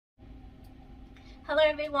Hello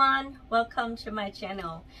everyone, welcome to my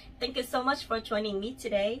channel. Thank you so much for joining me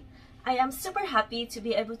today. I am super happy to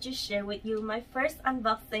be able to share with you my first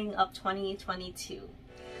unboxing of 2022.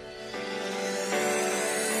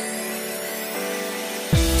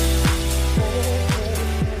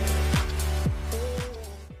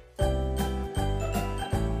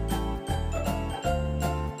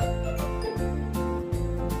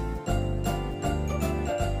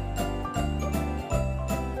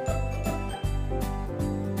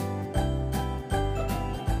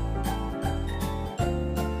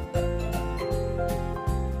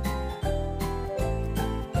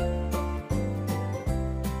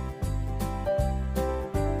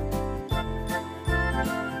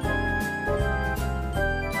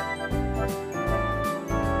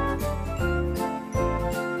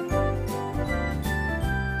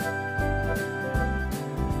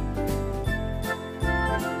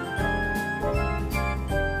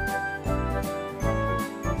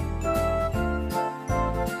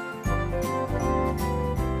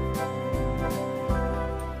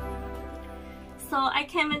 So I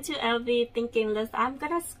came into LV thinking that I'm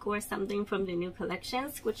gonna score something from the new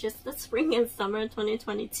collections, which is the spring and summer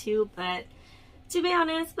 2022, but to be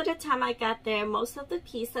honest, by the time I got there, most of the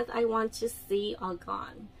pieces I want to see are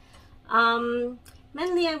gone.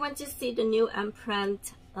 Mainly I want to see the new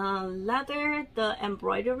imprint leather, the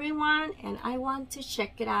embroidery one, and I want to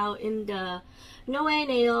check it out in the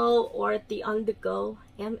Nguyen or the On The Go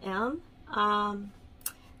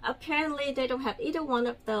Apparently they don't have either one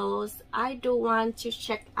of those. I do want to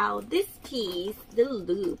check out this piece, the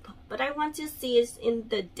loop, but I want to see it in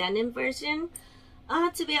the denim version.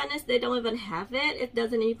 To be honest, they don't even have it. It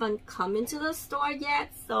doesn't even come into the store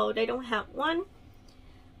yet, so they don't have one.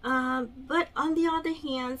 But on the other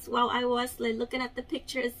hand, while I was looking at the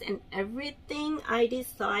pictures and everything, I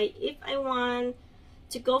decide if I want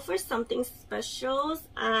to go for something special,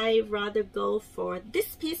 I rather go for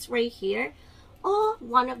this piece right here, or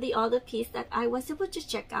one of the other piece that I was able to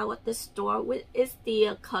check out at the store with is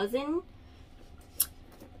the cousin.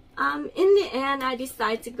 In the end, I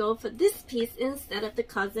decided to go for this piece instead of the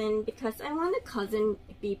cousin because I want a cousin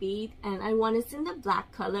BB and I want it in the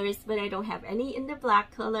black colors, but I don't have any in the black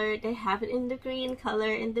color. They have it in the green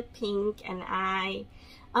color, in the pink, and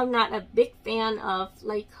I'm not a big fan of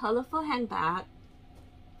like colorful handbag.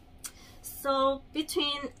 So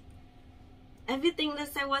between everything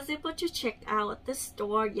that I was able to check out at the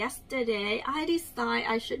store yesterday, I decided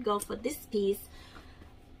I should go for this piece.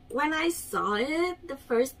 When I saw it, the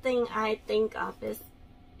first thing I think of is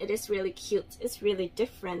it is really cute. It's really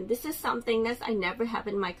different. This is something that I never have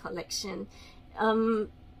in my collection. I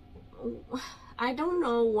don't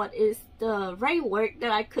know what is the right word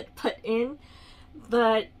that I could put in,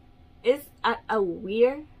 but it's a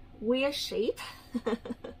weird shape.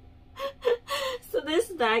 So this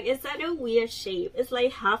bag is at a weird shape. It's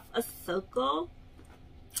like half a circle.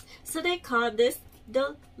 So they call this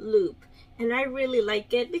the loop. And I really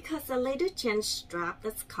like it because the leather chain strap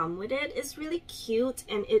that's come with it is really cute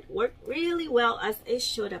and it worked really well as a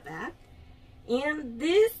shoulder bag. And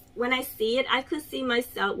this, when I see it, I could see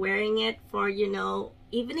myself wearing it for, you know,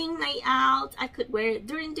 evening night out. I could wear it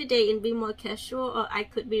during the day and be more casual, or I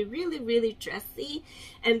could be really dressy.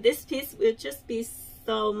 And this piece will just be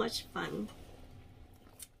so much fun.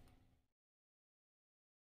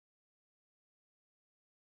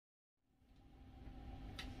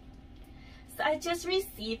 So I just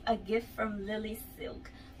received a gift from Lilysilk,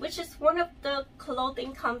 which is one of the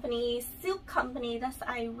clothing companies, silk company that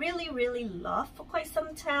I really love for quite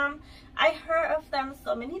some time. I heard of them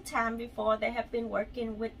so many times before. They have been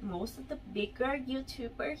working with most of the bigger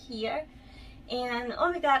YouTubers here. And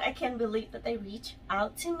oh my god, I can't believe that they reached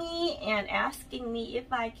out to me and asking me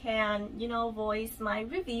if I can, you know, voice my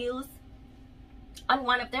reviews on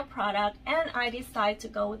one of their products. And I decided to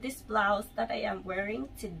go with this blouse that I am wearing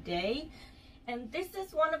today. And this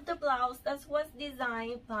is one of the blouses that was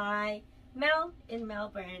designed by Mel in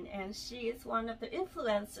Melbourne, and she is one of the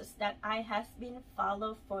influencers that I have been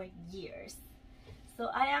following for years. So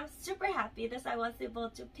I am super happy that I was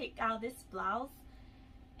able to pick out this blouse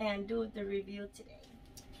and do the review today.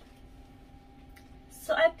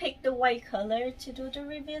 So I picked the white color to do the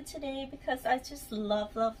review today because I just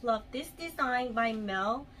love this design by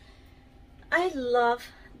Mel. I love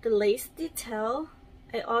the lace detail.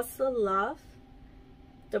 I also love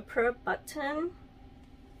the pearl button,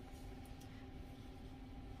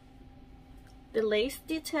 the lace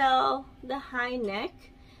detail, the high neck.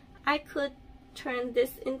 I could turn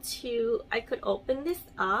this into, I could open this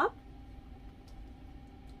up,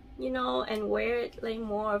 you know, and wear it like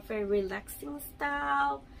more of a relaxing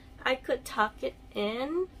style. I could tuck it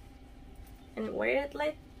in and wear it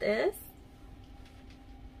like this.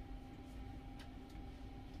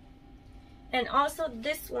 And also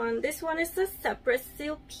this one is a separate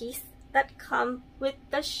silk piece that comes with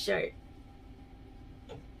the shirt.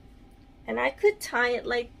 And I could tie it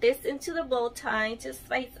like this into the bow tie to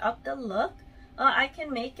spice up the look. Or I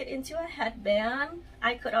can make it into a headband.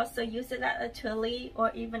 I could also use it as a twilly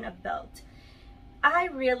or even a belt. I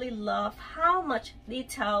really love how much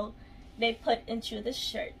detail they put into the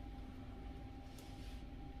shirt.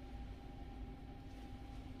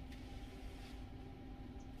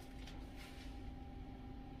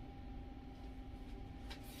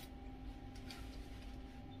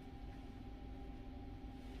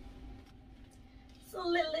 So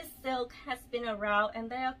Lilysilk has been around and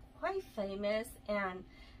they are quite famous, and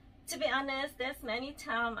to be honest, there's many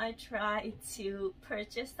times I try to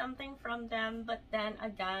purchase something from them, but then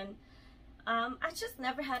again, I just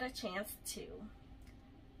never had a chance to.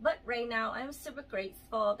 But right now, I'm super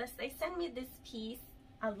grateful that they sent me this piece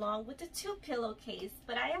along with the 2 pillowcase,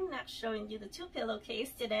 but I am not showing you the 2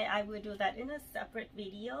 pillowcase today. I will do that in a separate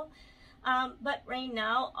video. But right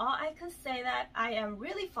now, all I could say that I am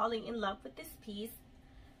really falling in love with this piece.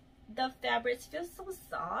 The fabrics feel so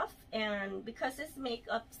soft, and because it's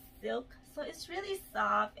makeup silk, so it's really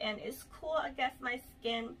soft and it's cool against my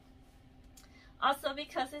skin. Also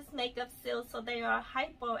because it's makeup silk, so they are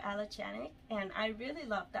hypoallergenic, and I really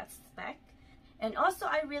love that spec. And also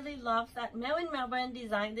I really love that Melbourne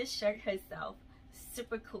designed this shirt herself.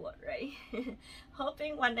 Super cool, right?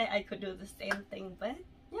 Hoping one day I could do the same thing, but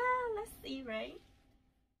yeah, let's see, right?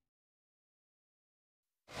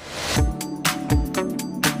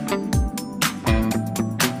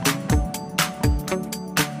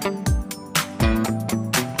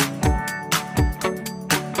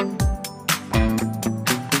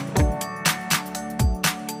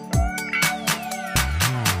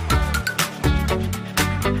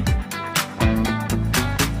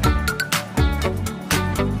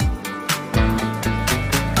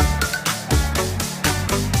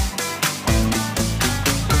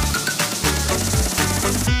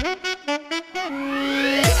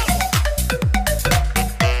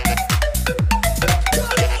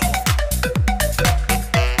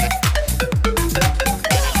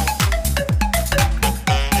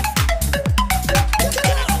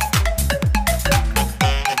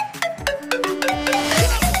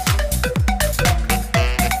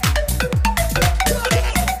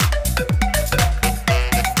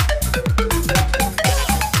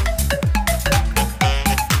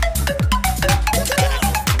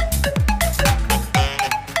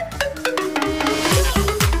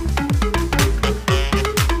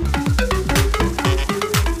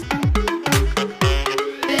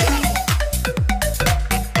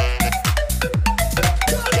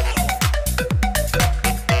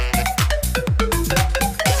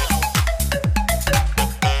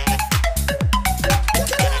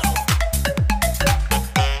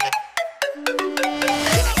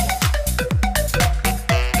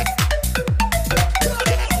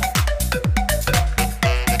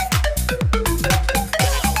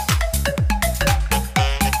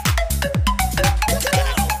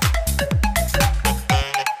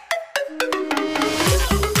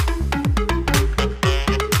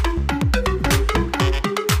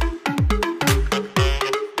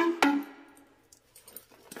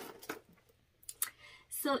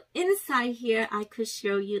 So inside here, I could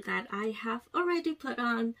show you that I have already put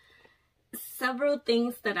on several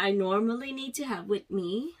things that I normally need to have with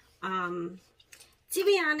me. To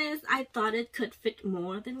be honest, I thought it could fit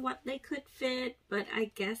more than what they could fit, but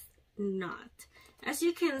I guess not. As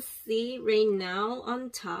you can see right now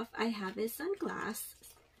on top, I have a sunglass.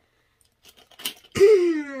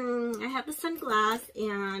 I have a sunglass,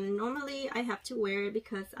 and normally I have to wear it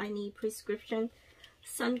because I need prescription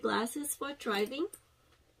sunglasses for driving.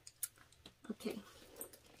 Okay.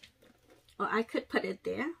 Or I could put it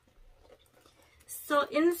there. So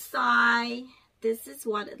inside, this is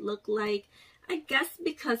what it looked like. I guess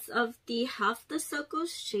because of the half the circle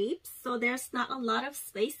shape, so there's not a lot of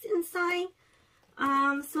space inside.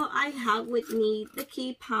 So I have with me the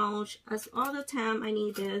key pouch, as all the time I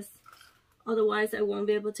need this. Otherwise, I won't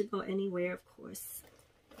be able to go anywhere, of course.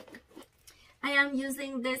 I am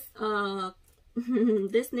using this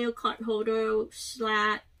this nail card holder,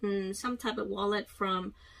 slat, and some type of wallet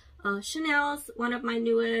from Chanel's, one of my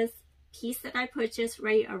newest piece that I purchased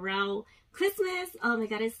right around Christmas. Oh my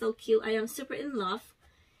god, it's so cute. I am super in love,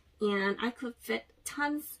 and I could fit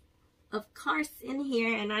tons of cards in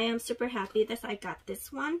here, and I am super happy that I got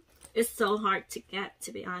this one. It's so hard to get,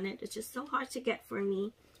 to be honest. It's just so hard to get for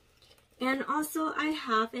me. And also I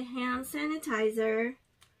have a hand sanitizer,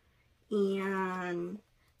 and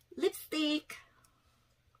lipstick,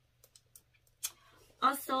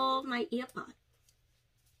 also my earpod.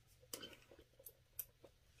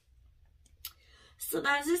 So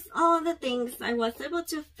that's just all the things I was able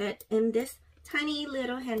to fit in this tiny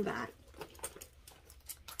little handbag.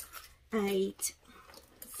 Right.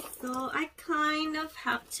 So I kind of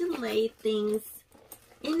have to lay things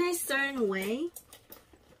in a certain way.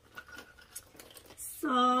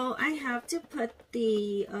 So I have to put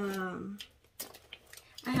the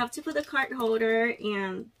card holder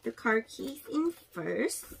and the car keys in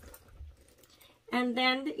first. And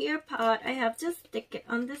then the ear pod, I have to stick it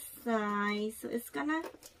on the side. So it's gonna,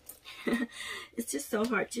 it's just so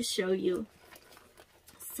hard to show you.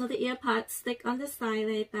 So the ear pod stick on the side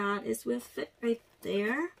like that. It will fit right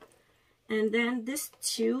there. And then this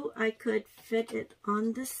too, I could fit it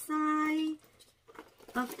on the side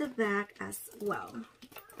of the bag as well.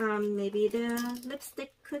 Maybe the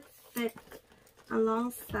lipstick could fit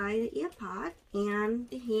alongside the ear pod, and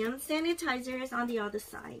the hand sanitizer is on the other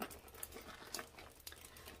side.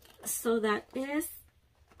 So that is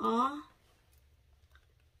all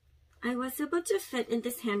I was able to fit in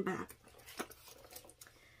this handbag.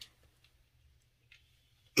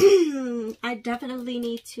 I definitely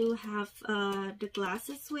need to have the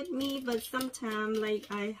glasses with me, but sometimes, like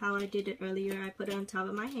how I did it earlier, I put it on top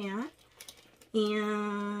of my hand,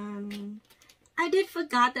 and I did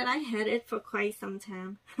forgot that I had it for quite some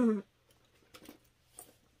time.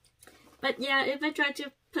 But yeah, if I try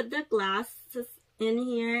to put the glasses in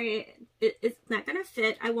here, it's not gonna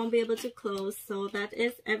fit. I won't be able to close. So that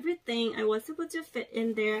is everything I was able to fit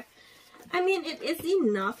in there. I mean, it is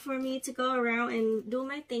enough for me to go around and do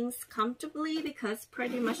my things comfortably, because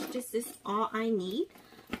pretty much this is all I need.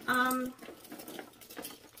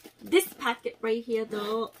 This packet right here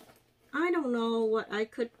though, I don't know what I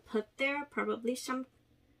could put there. Probably some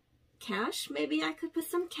cash. Maybe I could put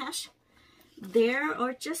some cash there,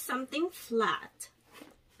 or just something flat.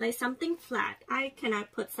 Like something flat. I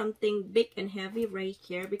cannot put something big and heavy right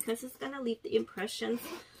here, because it's gonna leave the impressions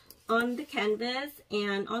on the canvas.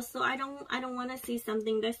 And also I don't want to see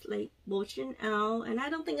something that's like bulging out, and I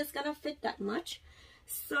don't think it's gonna fit that much.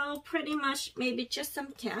 So pretty much maybe just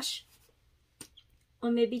some cash,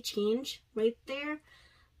 or maybe change right there.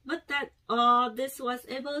 But that all this was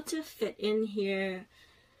able to fit in here.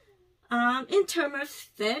 In terms of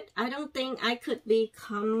fit, I don't think I could be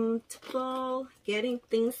comfortable getting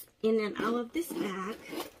things in and out of this bag.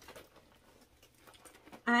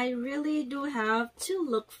 I really do have to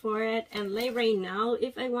look for it, and like right now,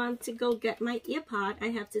 if I want to go get my ear pod, I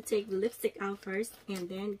have to take the lipstick out first and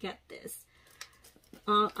then get this.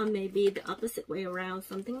 Or maybe the opposite way around,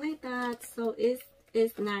 something like that. So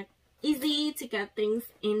it's not easy to get things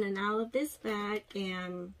in and out of this bag,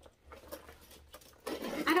 and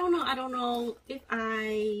I don't know if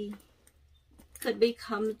I could be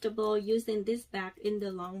comfortable using this bag in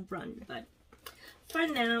the long run. But for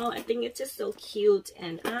now, I think it's just so cute,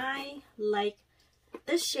 and I like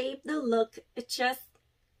the shape, the look. It just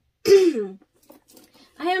I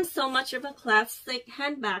am so much of a classic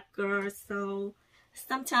handbag girl, so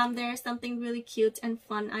sometimes there's something really cute and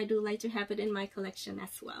fun. I do like to have it in my collection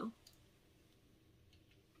as well.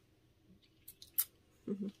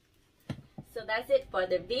 So that's it for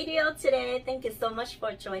the video today. Thank you so much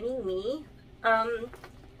for joining me.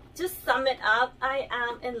 To sum it up, I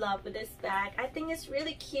am in love with this bag. I think it's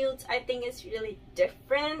really cute. I think it's really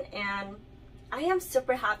different, and I am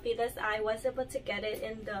super happy that I was able to get it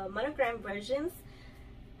in the monogram versions.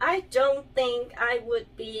 I don't think I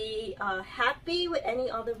would be happy with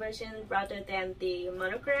any other version rather than the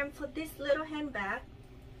monogram for this little handbag.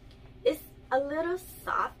 It's a little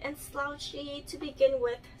soft and slouchy to begin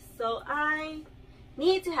with, so I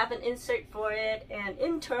need to have an insert for it. And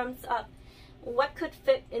in terms of what could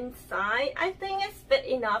fit inside, I think it's fit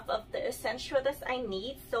enough of the essential that I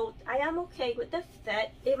need, so I am okay with the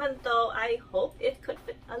fit, even though I hope it could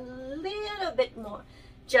fit a little bit more,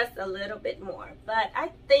 just a little bit more. But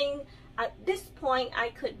I think at this point I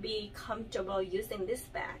could be comfortable using this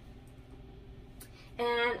bag.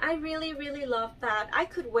 And I really love that I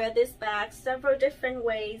could wear this bag several different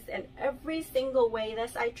ways, and every single way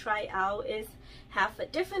that I try out is have a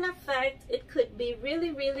different effect. It could be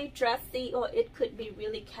really dressy, or it could be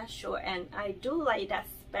really casual, and I do like that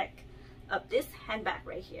spec of this handbag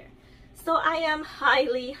right here. So I am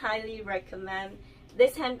highly recommend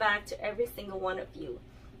this handbag to every single one of you.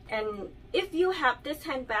 And if you have this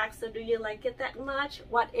handbag, so do you like it that much?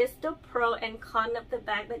 What is the pro and con of the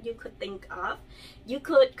bag that you could think of? You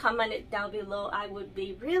could comment it down below. I would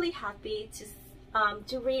be really happy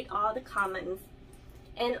to read all the comments.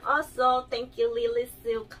 And also, thank you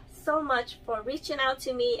Lilysilk so much for reaching out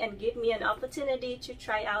to me and give me an opportunity to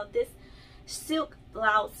try out this silk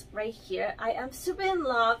blouse right here. I am super in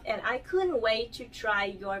love and I couldn't wait to try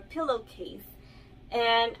your pillowcase.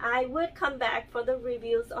 And I would come back for the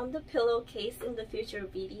reviews on the pillowcase in the future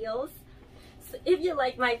videos. So if you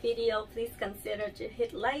like my video, please consider to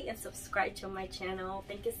hit like and subscribe to my channel.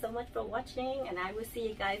 Thank you so much for watching, and I will see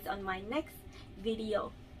you guys on my next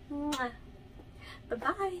video. Bye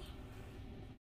bye.